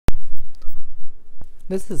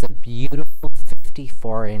This is a beautiful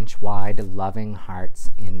 54-inch wide Loving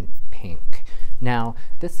Hearts in pink. Now,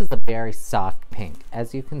 this is a very soft pink.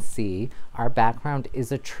 As you can see, our background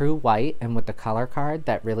is a true white, and with the color card,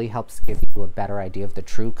 that really helps give you a better idea of the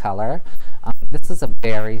true color. This is a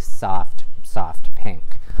very soft pink.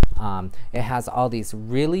 It has all these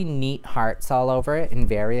really neat hearts all over it in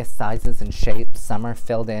various sizes and shapes. Some are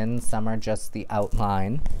filled in, some are just the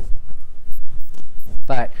outline.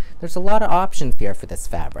 But there's a lot of options here for this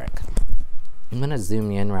fabric. I'm going to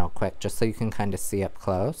zoom you in real quick just so you can kind of see up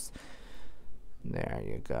close. There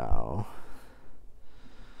you go.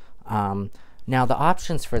 Now the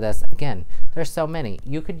options for this, again, there's so many.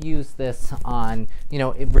 You could use this on, you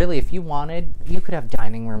know, really if you wanted, you could have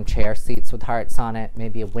dining room chair seats with hearts on it,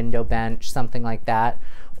 maybe a window bench, something like that.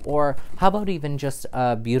 Or how about even just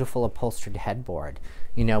a beautiful upholstered headboard,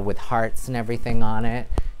 you know, with hearts and everything on it.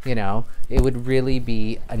 You know, it would really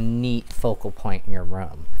be a neat focal point in your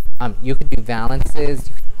room. You could do valances.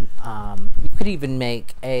 You could even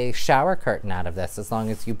make a shower curtain out of this as long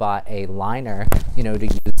as you bought a liner, you know, to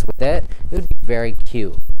use with it. It would be very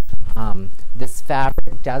cute. This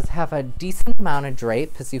fabric does have a decent amount of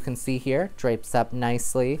drape, as you can see here. Drapes up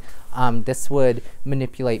nicely. This would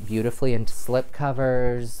manipulate beautifully into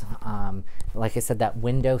slipcovers. Like I said, that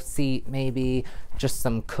window seat maybe. Just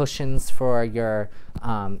some cushions for your,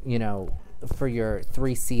 you know, for your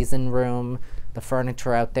 3-season room. The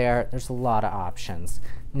furniture out there, there's a lot of options.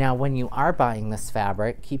 Now, when you are buying this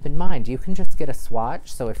fabric, keep in mind, you can just get a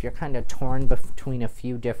swatch. So if you're kind of torn between a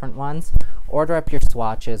few different ones, order up your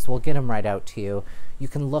swatches. We'll get them right out to you. You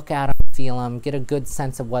can look at them, feel them, get a good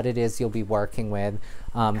sense of what it is you'll be working with.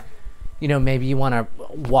 You know, maybe you want to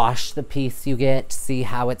wash the piece you get, see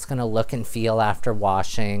how it's going to look and feel after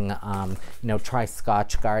washing. You know, try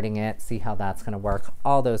Scotch guarding it, see how that's going to work.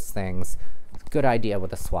 All those things. Good idea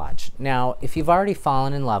with a swatch. Now, if you've already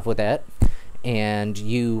fallen in love with it and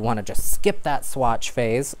you want to just skip that swatch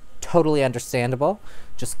phase, totally understandable.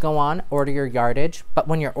 Just go on, order your yardage. But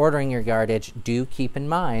when you're ordering your yardage, do keep in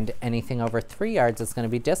mind anything over 3 yards is going to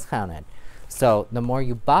be discounted. So the more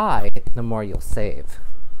you buy, the more you'll save.